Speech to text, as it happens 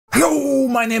Hello,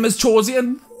 my name is Chawesy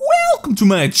and welcome to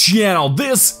my channel.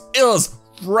 This is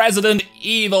Resident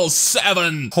Evil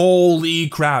 7. Holy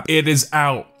crap, it is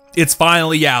out. It's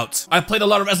finally out. I've played a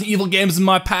lot of Resident Evil games in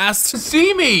my past.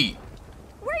 See me!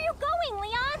 Where are you going,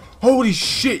 Leon? Holy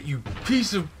shit, you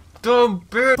piece of dumb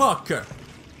bitch! Parker.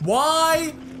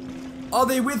 Why are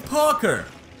they with Parker?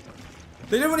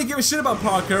 They don't really give a shit about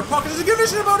Parker. Parker doesn't give a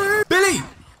shit about her. Billy!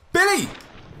 Billy!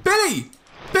 Billy!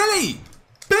 Billy!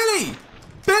 Billy!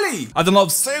 Billy! I've done a lot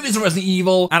of series of Resident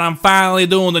Evil, and I'm finally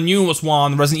doing the newest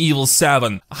one, Resident Evil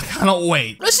 7. I cannot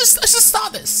wait. Let's just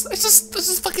start this. Let's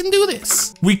just fucking do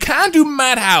this. We can't do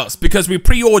Madhouse because we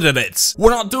pre-ordered it.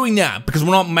 We're not doing that because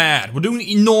we're not mad. We're doing it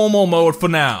in normal mode for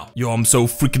now. Yo, I'm so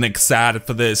freaking excited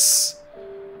for this.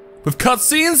 With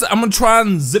cutscenes, I'm gonna try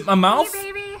and zip my mouth.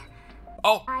 Hey, baby.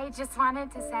 Oh. I just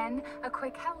wanted to send a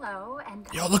quick hello and.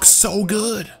 Yo, it looks so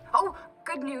good. Oh,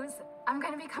 good news. I'm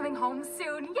gonna be coming home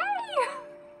soon. Yay!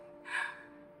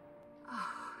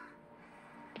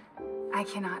 I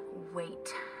cannot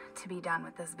wait to be done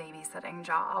with this babysitting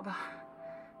job.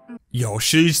 Yo,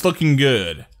 she's looking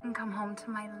good. And come home to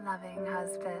my loving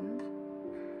husband.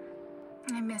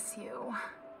 I miss you.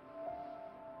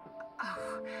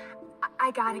 Oh,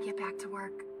 I gotta get back to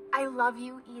work. I love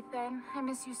you, Ethan. I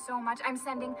miss you so much. I'm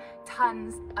sending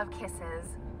tons of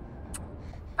kisses.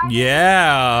 Bye.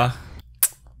 Yeah.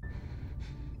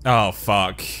 Oh,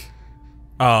 fuck.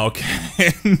 Oh,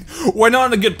 okay. We're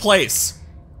not in a good place.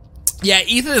 Yeah,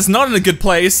 Ethan is not in a good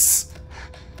place.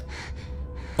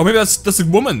 Oh, maybe that's a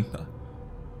woman.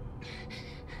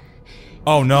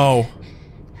 Oh no.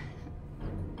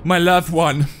 My loved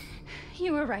one.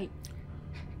 You were right.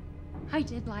 I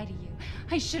did lie to you.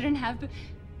 I shouldn't have.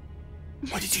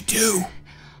 What did you do?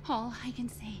 All I can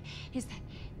say is that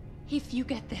if you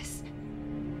get this,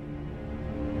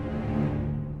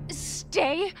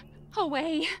 stay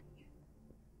away.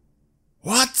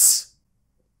 What?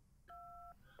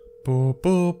 Boop,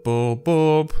 boop, boop,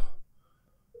 boop.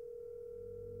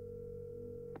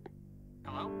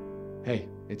 Hello? Hey,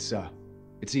 it's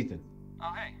Ethan.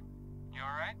 Oh, hey. You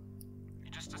alright? You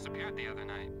just disappeared the other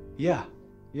night. Yeah,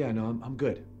 no, I'm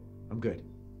good. I'm good.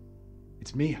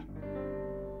 It's Mia.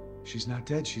 She's not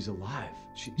dead, she's alive.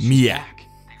 She's Mia. back.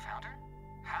 They found her?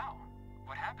 How?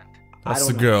 What happened? That's I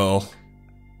the don't know. girl.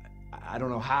 I don't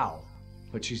know how,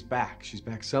 but she's back. She's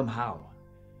back somehow.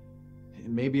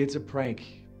 Maybe it's a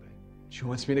prank. She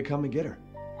wants me to come and get her.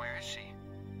 Where is she?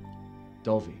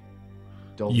 Dulvey.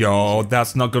 Yo,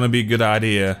 that's not gonna be a good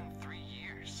idea. It's been 3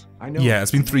 years. I know. Yeah,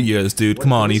 it's been 3 years, dude.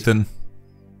 Come on, Ethan.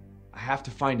 I have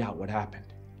to find out what happened.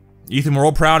 Ethan, we're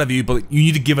all proud of you, but you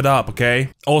need to give it up, okay?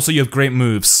 Also, you have great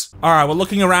moves. Alright, we're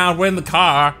looking around, we're in the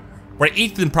car. We're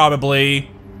Ethan, probably.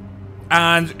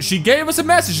 And she gave us a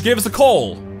message, she gave us a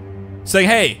call. Saying,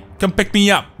 hey, come pick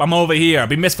me up. I'm over here. I've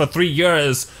been missed for 3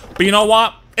 years. But you know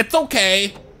what? It's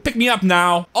okay. Pick me up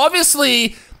now.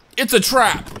 Obviously, it's a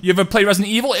trap. You ever play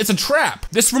Resident Evil? It's a trap.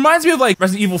 This reminds me of like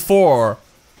Resident Evil 4.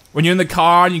 When you're in the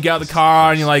car and you get out of the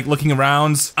car and you're like looking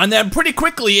around. And then pretty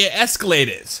quickly it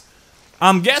escalated.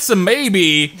 I'm guessing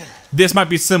maybe this might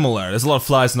be similar. There's a lot of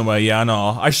flies in the way. Yeah, I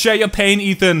know. I share your pain,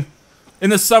 Ethan.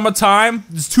 In the summertime,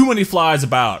 there's too many flies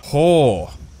about.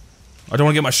 Oh. I don't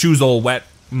want to get my shoes all wet,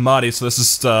 muddy, so let's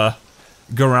just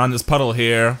go around this puddle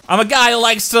here. I'm a guy who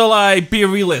likes to like be a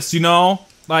realist, you know?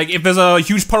 Like if there's a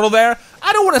huge puddle there,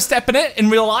 I don't want to step in it in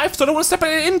real life, so I don't want to step in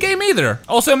it in game either.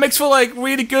 Also, it makes for like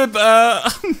really good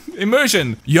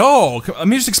immersion. Yo, let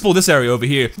me just explore this area over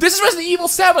here. This is Resident Evil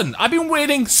 7. I've been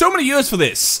waiting so many years for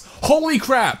this. Holy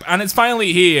crap, and it's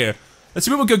finally here. Let's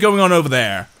see what we got going on over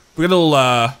there. We got a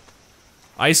little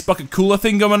ice bucket cooler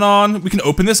thing going on. We can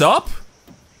open this up.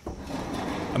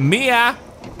 Mia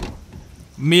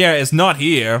is not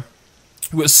here.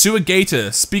 We're Sewer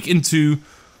Gator. Speak into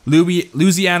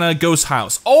Louisiana Ghost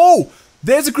House. Oh!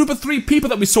 There's a group of 3 people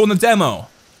that we saw in the demo.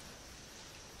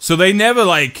 So they never,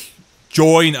 like,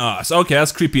 join us. Okay,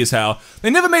 that's creepy as hell.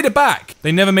 They never made it back.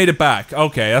 They never made it back.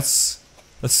 Okay, that's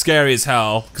scary as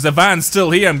hell. Because the van's still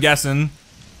here, I'm guessing.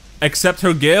 Accept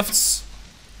her gifts.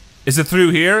 Is it through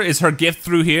here? Is her gift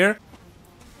through here?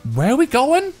 Where are we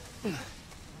going?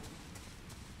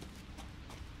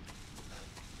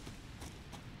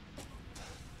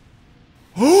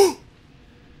 Oh!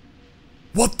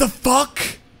 What the fuck?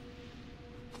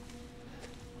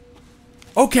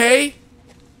 Okay.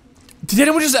 Did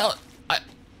anyone just...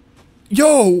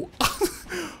 Yo!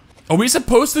 Are we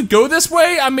supposed to go this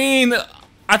way? I mean,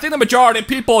 I think the majority of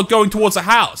people are going towards the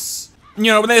house. You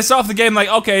know, when they start off the game like,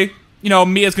 okay, you know,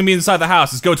 Mia's gonna be inside the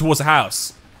house, let's go towards the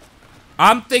house.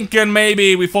 I'm thinking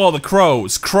maybe we follow the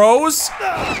crows. Crows?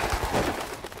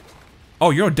 Oh,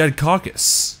 you're a dead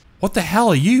carcass. What the hell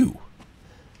are you?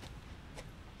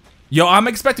 Yo, I'm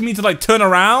expecting me to like turn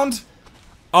around.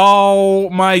 Oh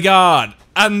my god.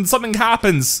 And something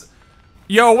happens.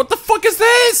 Yo, what the fuck is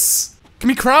this? Can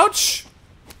we crouch?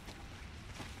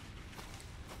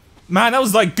 Man, that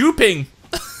was like gooping.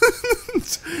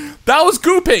 That was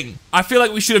gooping. I feel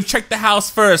like we should have checked the house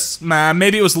first, man.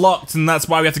 Maybe it was locked and that's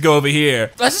why we have to go over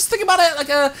here. Let's just think about it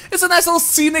like it's a nice little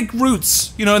scenic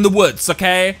route, you know, in the woods,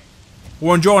 okay?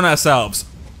 We're enjoying ourselves.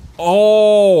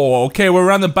 Oh, okay, we're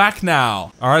around the back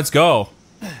now. All right, let's go.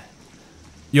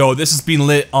 Yo, this has been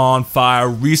lit on fire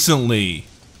recently.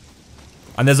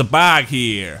 And there's a bag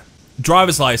here.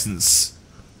 Driver's license.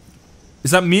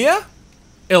 Is that Mia?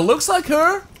 It looks like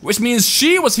her, which means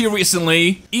she was here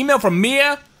recently. Email from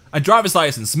Mia, a driver's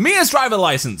license. Mia's driver's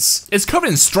license. It's covered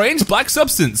in strange black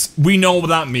substance. We know what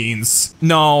that means.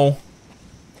 No,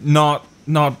 not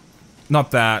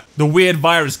that. The weird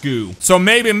virus goo. So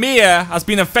maybe Mia has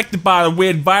been affected by the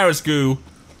weird virus goo.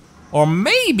 Or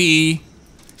maybe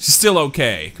she's still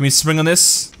okay. Can we swing on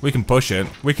this? We can push it.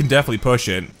 We can definitely push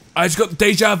it. I just got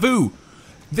deja vu.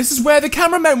 This is where the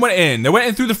cameramen went in. They went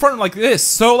in through the front like this.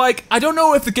 So like, I don't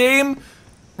know if the game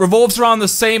revolves around the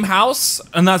same house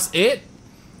and that's it.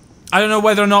 I don't know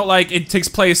whether or not like it takes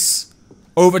place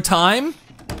over time.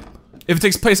 If it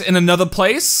takes place in another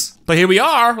place. But here we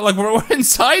are. Like we're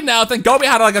inside now. Thank God we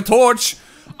had like a torch.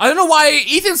 I don't know why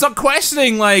Ethan's not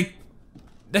questioning like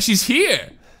that she's here.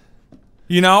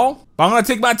 You know? But I'm gonna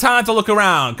take my time to look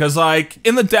around. Cause like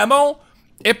in the demo,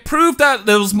 it proved that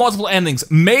there was multiple endings.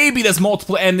 Maybe there's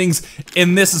multiple endings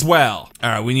in this as well.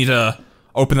 Alright, we need to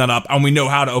open that up, and we know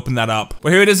how to open that up.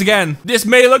 Well, here it is again. This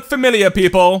may look familiar,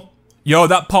 people. Yo,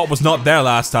 that pot was not there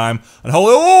last time. And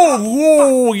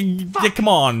yeah, come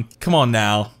on. Come on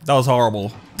now. That was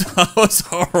horrible. That was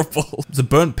horrible. There's a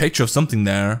burnt picture of something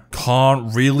there.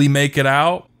 Can't really make it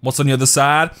out. What's on the other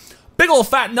side? Big ol'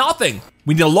 fat nothing.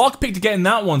 We need a lockpick to get in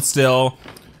that one still.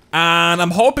 And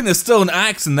I'm hoping there's still an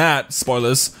axe in that.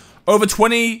 Spoilers. Over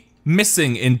 20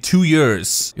 missing in 2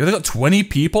 years. Yo, they got 20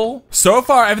 people? So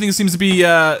far, everything seems to be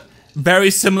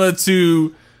very similar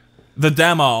to the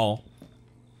demo.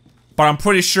 But I'm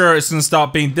pretty sure it's gonna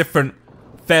start being different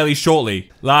fairly shortly.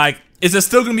 Like, is there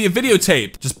still gonna be a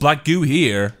videotape? Just black goo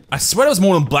here. I swear there was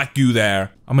more than black goo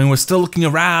there. I mean, we're still looking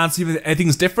around, see if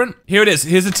anything's different. Here it is.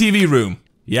 Here's the TV room.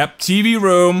 Yep, TV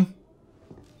room.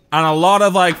 And a lot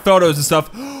of, like, photos and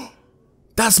stuff.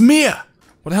 That's Mia!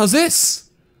 What the hell's this?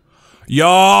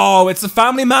 Yo, it's the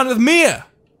family man with Mia!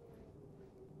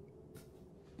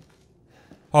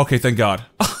 Okay, thank God.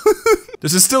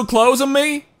 Does it still close on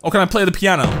me? Or can I play the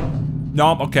piano?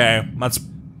 Nope, okay. That's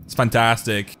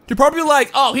fantastic. You're probably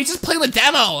like, oh, he's just playing the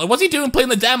demo. What's he doing playing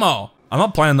the demo? I'm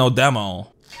not playing no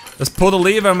demo. Let's pull the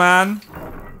lever, man.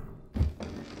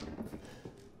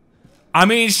 I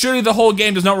mean, surely the whole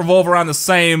game does not revolve around the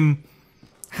same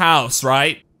house,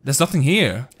 right? There's nothing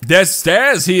here. There's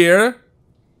stairs here.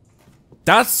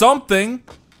 That's something.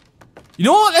 You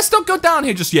know what? Let's not go down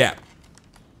here just yet.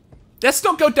 Let's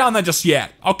not go down there just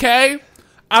yet, okay?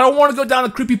 I don't want to go down the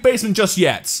creepy basement just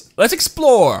yet. Let's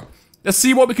explore. Let's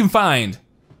see what we can find.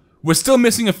 We're still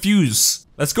missing a fuse.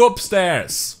 Let's go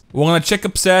upstairs. We're gonna check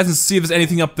upstairs and see if there's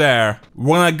anything up there.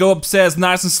 We're gonna go upstairs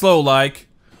nice and slow like.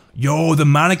 Yo, the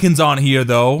mannequins on here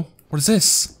though. What is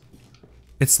this?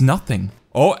 It's nothing.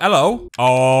 Oh, hello.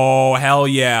 Oh, hell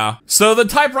yeah. So the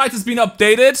typewriter's been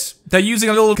updated. They're using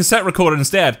a little cassette recorder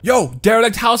instead. Yo,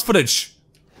 derelict house footage.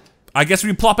 I guess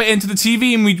we plop it into the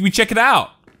TV and we check it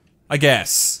out. I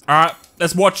guess. Alright,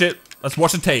 let's watch it. Let's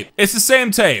watch the tape. It's the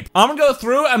same tape. I'm gonna go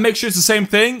through and make sure it's the same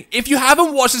thing. If you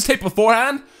haven't watched this tape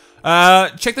beforehand,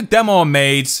 check the demo I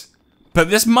made. But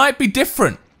this might be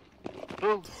different.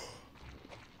 Did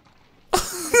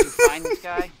you find this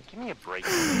guy? Give me a break.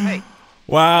 Hey.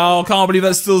 Wow, can't believe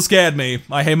that still scared me.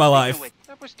 I hate my life.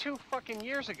 That was 2 fucking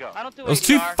years ago. I don't do it. That was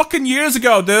 2 fucking years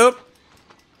ago, dude. Do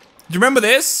you remember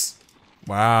this?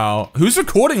 Wow. Who's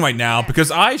recording right now?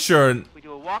 Because I sure. We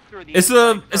do a walkthrough of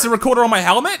the Is the recorder on my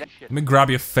helmet? Let me grab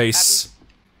your face.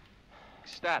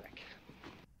 Static.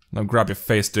 No, grab your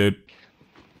face, dude.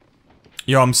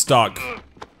 Yo, I'm stuck.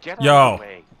 Yo,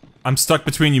 I'm stuck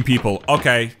between you people.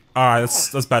 Okay. Alright,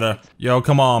 that's better. Yo,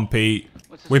 come on, Pete.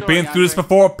 We've been through this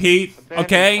before, Pete.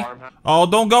 Okay? Oh,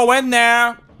 don't go in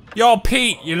there. Yo,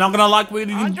 Pete, you're not gonna like what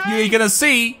you're gonna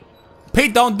see.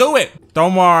 Pete, don't do it.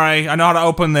 Don't worry, I know how to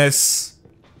open this.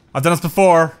 I've done this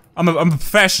before. I'm a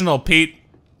professional, Pete.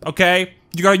 Okay?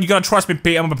 You gotta trust me,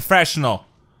 Pete. I'm a professional.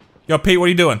 Yo, Pete, what are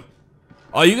you doing?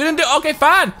 Oh, you gonna do? Okay,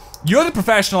 fine. You're the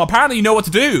professional. Apparently, you know what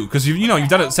to do because you know you've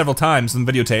done it several times in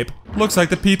videotape. Looks like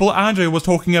the people Andre was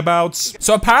talking about.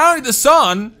 So apparently, the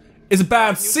son is a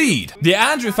bad seed. The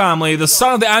Andrew family, the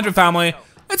son of the Andrew family,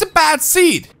 it's a bad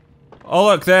seed. Oh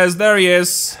look, there he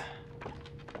is.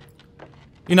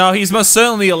 You know, he's most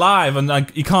certainly alive and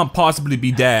like, he can't possibly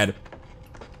be dead.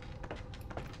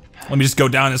 Let me just go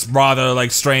down this rather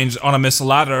like strange on a missile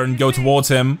ladder and go towards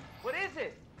him. What is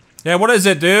it? Yeah, what is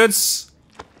it, dudes?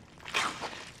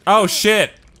 Oh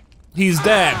shit. He's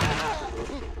dead.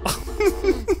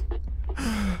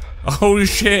 Oh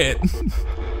shit.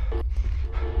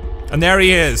 And there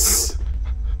he is.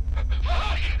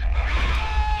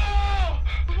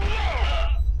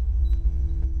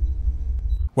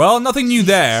 Well, nothing new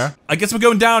there. I guess we're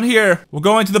going down here. We're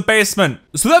going to the basement.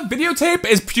 So that videotape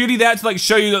is purely there to like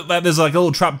show you that there's like a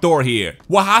little trap door here.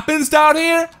 What happens down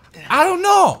here? I don't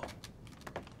know.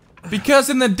 Because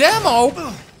in the demo...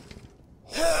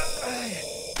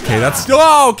 Okay, that's still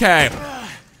okay.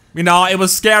 You know, it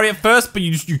was scary at first, but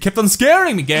you kept on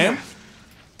scaring me, game.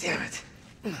 Damn it.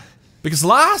 Because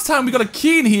last time we got a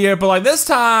key in here, but like this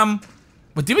time...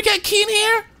 But did we get a key in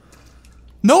here?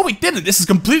 No, we didn't. This is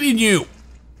completely new.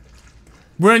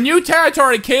 We're in new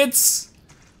territory, kids.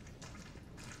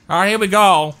 Alright, here we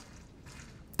go.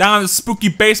 Down in the spooky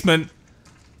basement.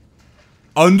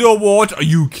 Underwater? Are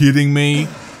you kidding me?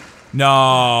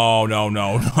 No.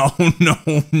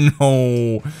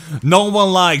 No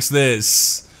one likes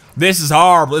this. This is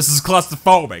horrible. This is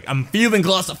claustrophobic. I'm feeling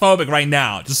claustrophobic right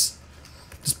now. Just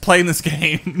playing this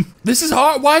game. This is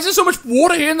hard. Why is there so much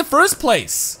water here in the first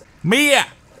place? Mia,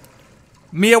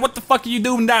 what the fuck are you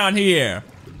doing down here?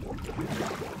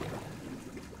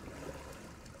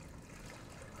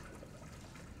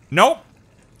 Nope.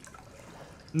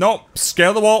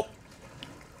 Scale the wall.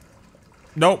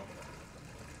 Nope.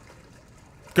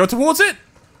 Go towards it?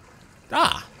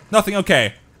 Ah, nothing,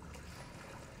 okay.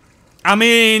 I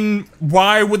mean,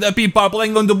 why would there be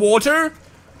bubbling underwater?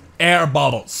 Air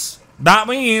bubbles. That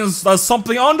means there's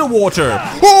something underwater.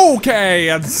 Okay,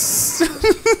 it's...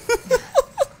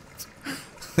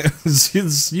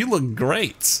 You look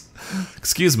great.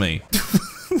 Excuse me.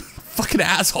 Fucking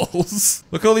assholes.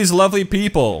 Look at all these lovely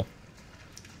people.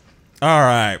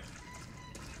 Alright.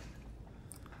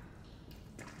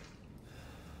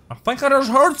 I think I just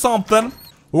heard something.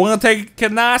 We're gonna take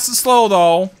it nice and slow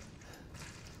though.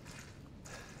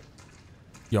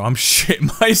 Yo, I'm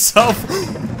shitting myself.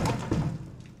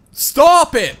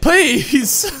 Stop it,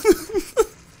 please.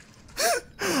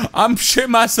 I'm shitting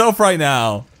myself right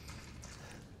now.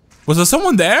 Was there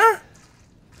someone there?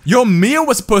 Yo, Mia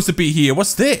was supposed to be here.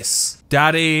 What's this?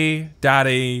 Daddy,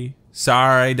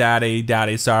 sorry,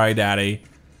 daddy, sorry, daddy.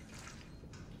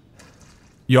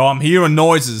 Yo, I'm hearing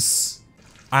noises.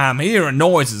 I'm hearing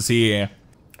noises here.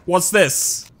 What's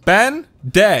this? Ben,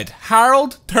 dead.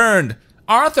 Harold, turned.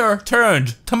 Arthur,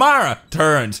 turned. Tamara,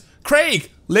 turned.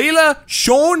 Craig, Layla,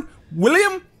 Sean,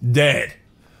 William, dead.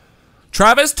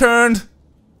 Travis, turned.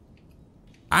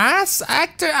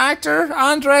 Actor,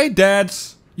 Andre, dead.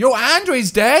 Yo,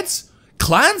 Andre's dead.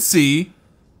 Clancy?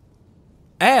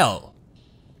 L.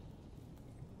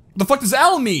 The fuck does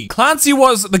L mean? Clancy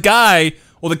was the guy,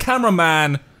 or the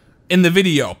cameraman in the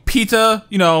video. Peter,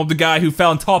 you know, the guy who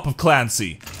fell on top of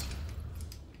Clancy.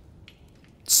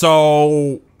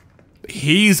 So,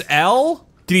 he's L?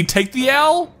 Did he take the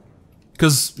L?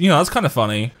 Because, you know, that's kind of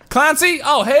funny. Clancy?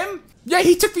 Oh, him? Yeah,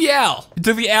 he took the L. He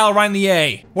took the L right in the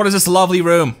A. What is this lovely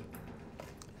room?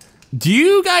 Do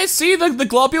you guys see the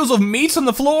globules of meat on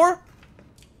the floor?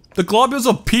 The globules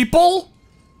of people?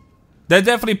 They're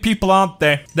definitely people, aren't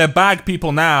they? They're bag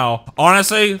people now.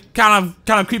 Honestly, kind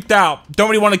of creeped out. Don't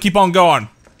really want to keep on going.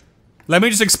 Let me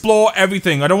just explore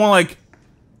everything. I don't want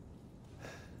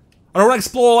to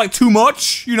explore like too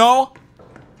much, you know?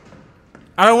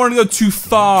 I don't want to go too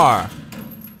far.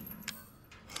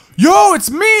 Yo, it's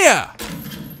Mia!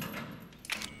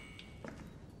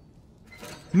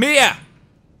 Mia!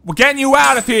 We're getting you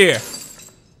out of here!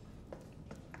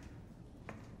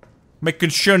 Making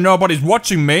sure nobody's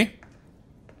watching me.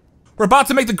 We're about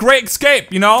to make the great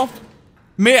escape, you know?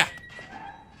 Mia!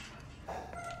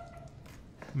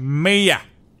 Mia!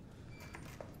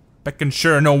 Making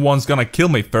sure no one's gonna kill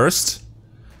me first.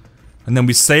 And then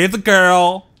we save the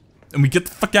girl. And we get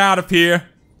the fuck out of here.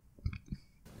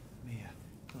 Mia,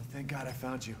 oh, thank God I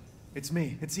found you. It's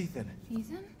me, it's Ethan.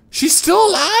 Ethan? She's still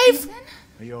alive? Ethan?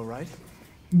 Are you alright?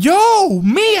 Yo,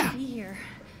 Mia! Be here.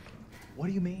 What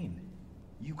do you mean?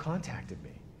 You contacted me.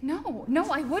 No,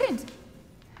 I wouldn't.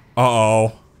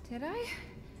 Uh-oh. Did I?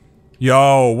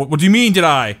 Yo, what do you mean, did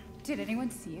I? Did anyone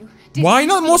see you? Why are you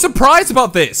not more surprised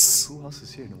about this? Who else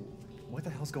is here? What the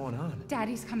hell's going on?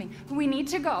 Daddy's coming. We need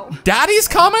to go. Daddy's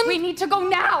coming? We need to go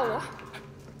now.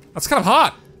 That's kind of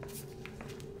hot.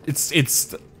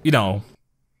 It's, you know,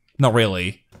 Not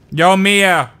really. Yo,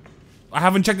 Mia! I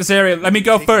haven't checked this area. Let me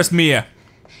go first, Mia.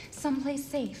 Someplace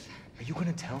safe. Are you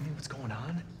gonna tell me what's going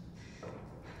on?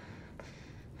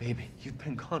 Baby, you've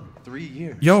been gone 3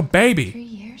 years. Yo, baby. 3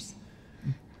 years?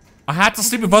 I had to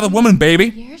sleep with other women,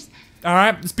 baby. 3 years?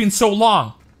 Alright, it's been so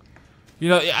long. You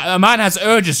know, a man has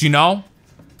urges, you know?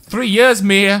 3 years,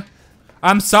 Mia.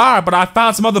 I'm sorry, but I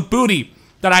found some other booty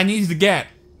that I needed to get.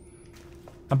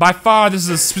 And by far, this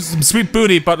is some sweet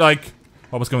booty, but like...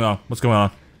 Oh, what's going on? What's going on?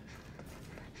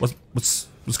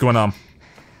 What's going on?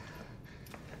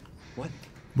 What?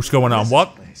 What's going on?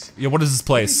 What? Yeah, what is this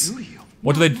place?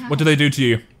 What do you? What do they do to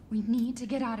you? We need to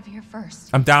get out of here first.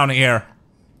 I'm down here.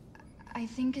 I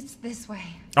think it's this way.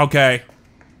 Okay.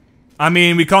 I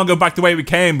mean, we can't go back the way we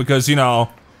came because, you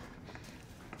know,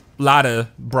 ladder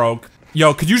broke.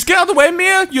 Yo, could you just get out of the way,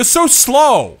 Mia? You're so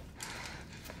slow.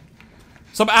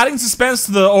 Stop adding suspense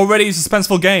to the already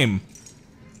suspenseful game.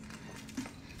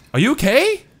 Are you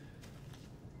okay?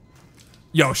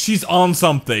 Yo, she's on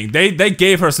something. They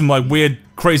gave her some like weird,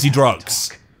 crazy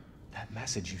drugs. That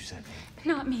message you sent me.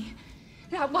 Not me.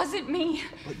 That wasn't me.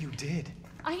 But you did.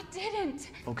 I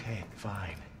didn't. Okay,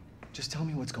 fine. Just tell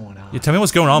me what's going on. Yeah, tell me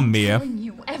what's going on, Mia. I'm telling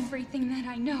you everything that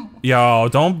I know. Yo,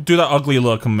 don't do that ugly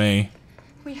look on me.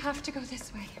 We have to go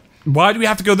this way. Why do we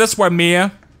have to go this way,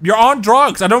 Mia? You're on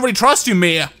drugs. I don't really trust you,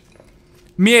 Mia.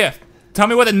 Mia, tell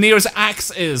me where the nearest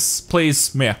axe is,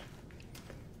 please, Mia.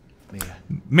 Mia,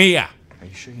 Mia. are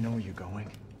you sure you know where you're going?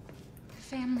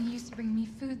 Family used to bring me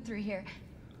food through here.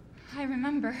 I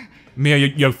remember. Mia,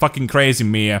 you're fucking crazy,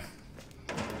 Mia.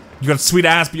 You got a sweet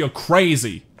ass, but you're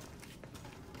crazy.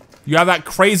 You have that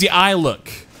crazy eye look.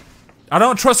 I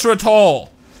don't trust her at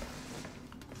all.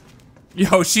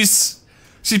 Yo, she's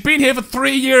been here for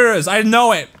 3 years. I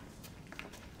know it.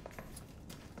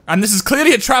 And this is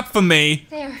clearly a trap for me.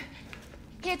 There.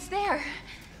 It's there.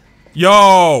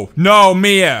 Yo, no,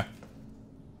 Mia.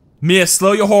 Mia,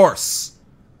 slow your horse.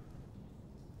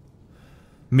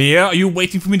 Mia, are you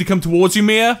waiting for me to come towards you,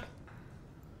 Mia?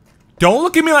 Don't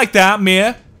look at me like that,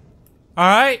 Mia.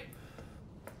 Alright?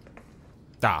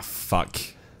 Ah, fuck.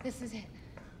 This is it.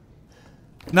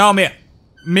 No, Mia.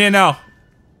 Mia, no.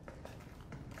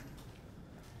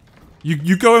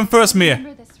 You go in first, Mia.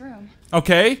 Remember this room.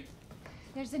 Okay?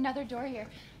 There's another door here.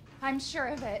 I'm sure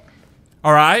of it.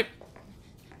 Alright.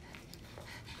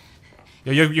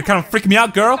 Yo, you're kind of freaking me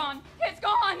out, girl. It's gone. It's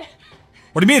gone.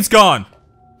 What do you mean it's gone?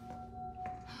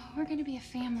 We're gonna be a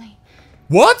family.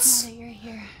 What? Now that you're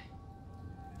here.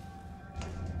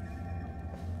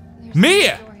 There's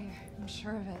Mia! another door here. I'm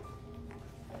sure of it.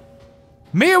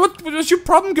 Mia, what's your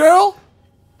problem, girl?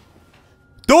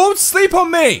 Don't sleep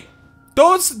on me!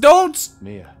 Don't!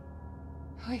 Mia,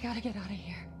 We gotta get out of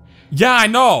here. Yeah, I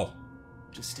know.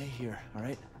 just stay here,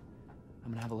 alright?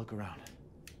 I'm gonna have a look around.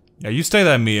 Yeah, you stay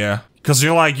there, Mia. Cause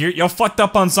you're fucked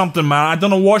up on something, man. I don't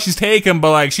know what she's taking,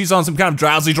 but like she's on some kind of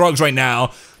drowsy drugs right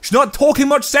now. She's not talking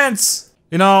much sense.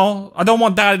 You know, I don't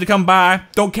want Daddy to come by.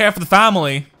 Don't care for the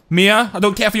family. Mia, I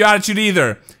don't care for your attitude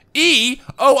either.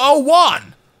 E001!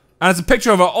 And it's a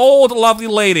picture of an old, lovely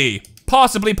lady.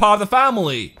 Possibly part of the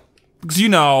family. Because, you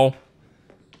know,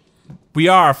 we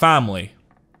are a family.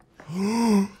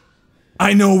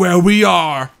 I know where we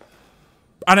are.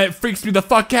 And it freaks me the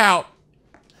fuck out.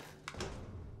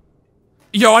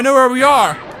 Yo, I know where we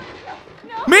are.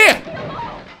 No. Mia!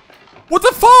 What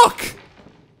the fuck?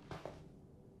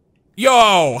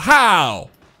 Yo, how?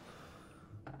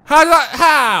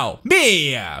 How?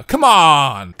 Mia, come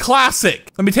on.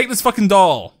 Classic. Let me take this fucking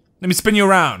doll. Let me spin you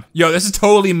around. Yo, this is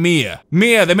totally Mia.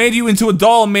 Mia, they made you into a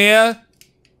doll, Mia.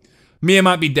 Mia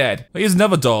might be dead. Here's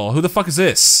another doll. Who the fuck is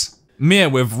this? Mia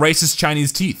with racist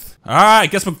Chinese teeth.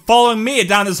 Alright, guess we're following Mia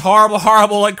down this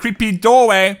horrible, like, creepy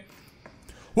doorway.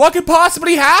 What could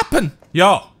possibly happen?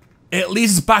 Yo, it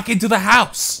leads us back into the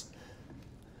house.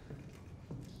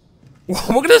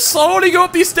 We're gonna slowly go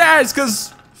up these stairs,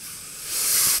 because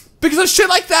of shit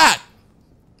like that.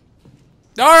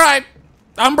 Alright,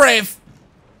 I'm brave.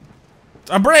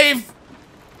 I'm brave.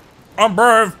 I'm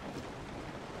brave.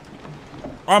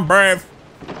 I'm brave.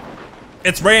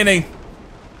 It's raining.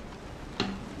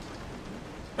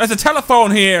 There's a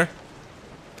telephone here.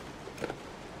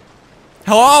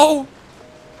 Hello?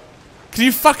 Can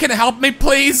you fucking help me,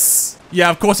 please? Yeah,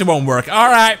 of course it won't work.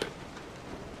 Alright.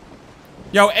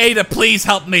 Yo, Ada, please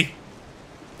help me.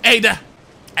 Ada.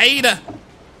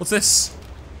 What's this?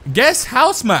 Guest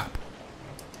house map.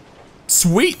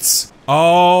 Sweet.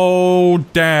 Oh,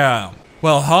 damn.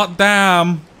 Well, hot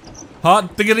damn.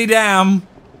 Hot diggity damn.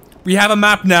 We have a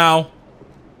map now.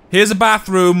 Here's a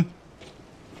bathroom.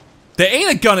 There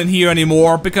ain't a gun in here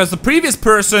anymore because the previous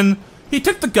person, he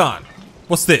took the gun.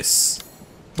 What's this?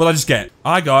 What did I just get?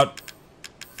 I got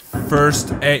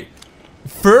first aid.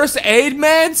 First aid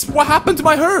meds? What happened to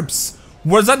my herbs?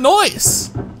 What is that noise?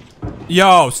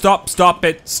 Yo, stop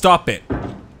it, stop it.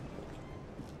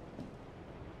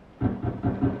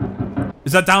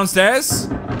 Is that downstairs?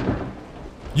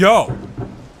 Yo.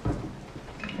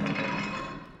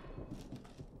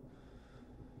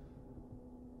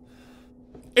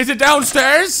 Is it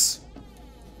downstairs?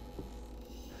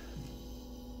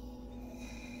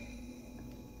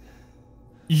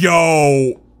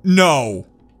 Yo, no.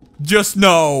 Just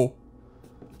no.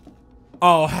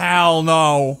 Oh, hell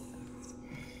no.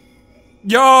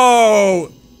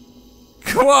 Yo!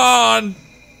 Come on!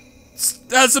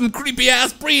 That's some creepy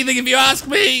ass breathing if you ask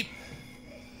me!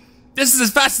 This is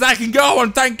as fast as I can go,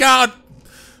 and thank God!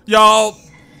 Yo!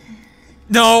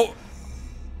 No!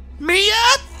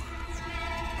 Mia?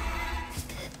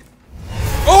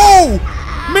 Oh!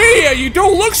 Mia, you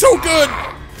don't look so good!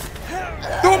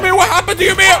 Tell me what happened to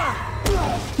you, Mia!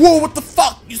 Whoa, what the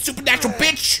fuck, you supernatural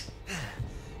bitch!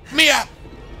 Mia!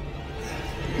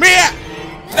 Mia!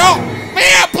 No!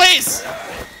 Mia, please!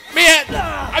 Mia!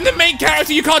 I'm the main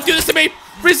character, you can't do this to me!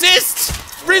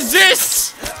 Resist!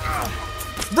 Resist!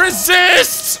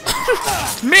 Resist!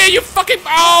 Mia, you fucking—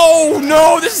 oh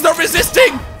no, this is not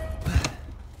resisting!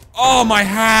 Oh, my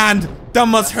hand! That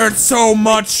must hurt so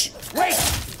much! Wait!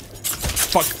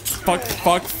 Fuck, fuck,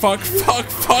 fuck, fuck, fuck,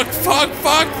 fuck, fuck,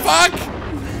 fuck, fuck!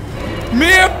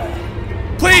 Mia!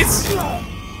 Please!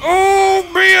 Oh,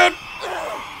 Mia!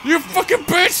 You fucking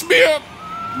bitch, Mia!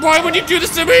 Why would you do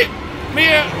this to me?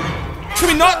 Mia! Can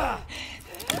we not?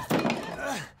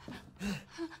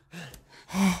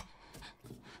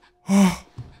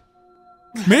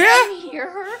 Mia? I can hear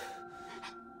her.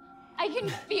 I can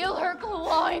feel her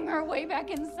clawing her way back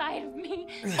inside of me.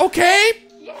 Okay.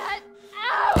 Get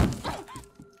out!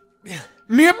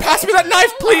 Mia, pass me that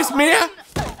knife, please, Mia!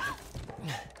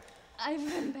 I've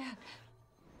been bad.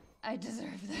 I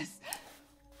deserve this.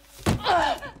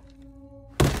 What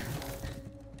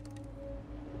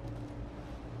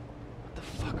the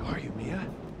fuck are you, Mia?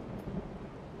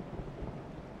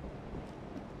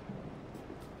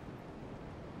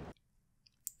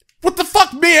 What the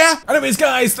fuck, Mia? Anyways,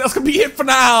 guys, that's gonna be it for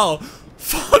now.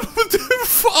 What the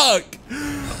fuck?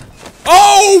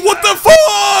 Oh, what the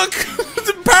fuck?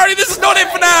 Apparently, this is not it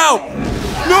for now.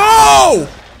 No.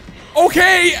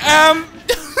 Okay.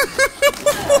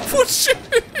 Oh shit.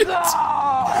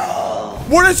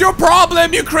 What is your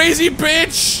problem, you crazy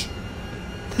bitch?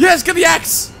 Yes, get the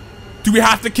axe. Do we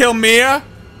have to kill Mia?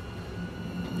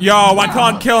 Yo, I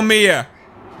can't kill Mia.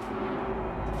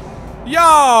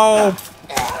 Yo.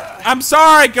 I'm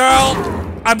sorry, girl.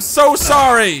 I'm so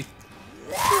sorry.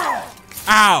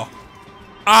 Ow.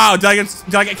 Ow, did I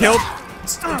get killed?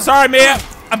 I'm sorry, Mia.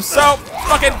 I'm so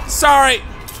fucking sorry.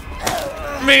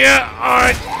 Mia,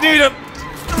 I need to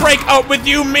break up with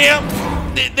you, Mia.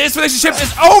 This relationship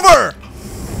is over.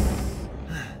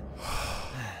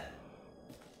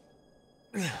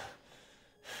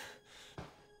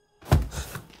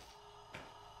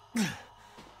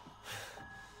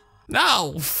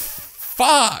 No.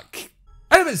 Fuck.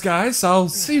 Anyways, guys, I'll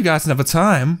see you guys another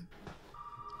time.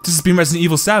 This has been Resident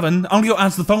Evil 7. I'm gonna go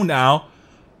answer the phone now.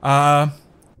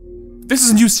 This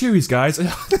is a new series, guys.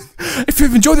 If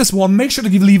you've enjoyed this one, make sure to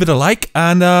leave it a like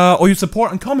and or your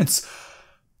support and comments.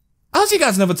 I'll see you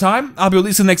guys another time. I'll be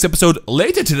releasing the next episode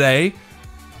later today.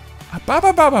 Bye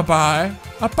bye bye bye bye.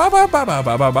 Bye bye bye bye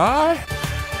bye bye bye.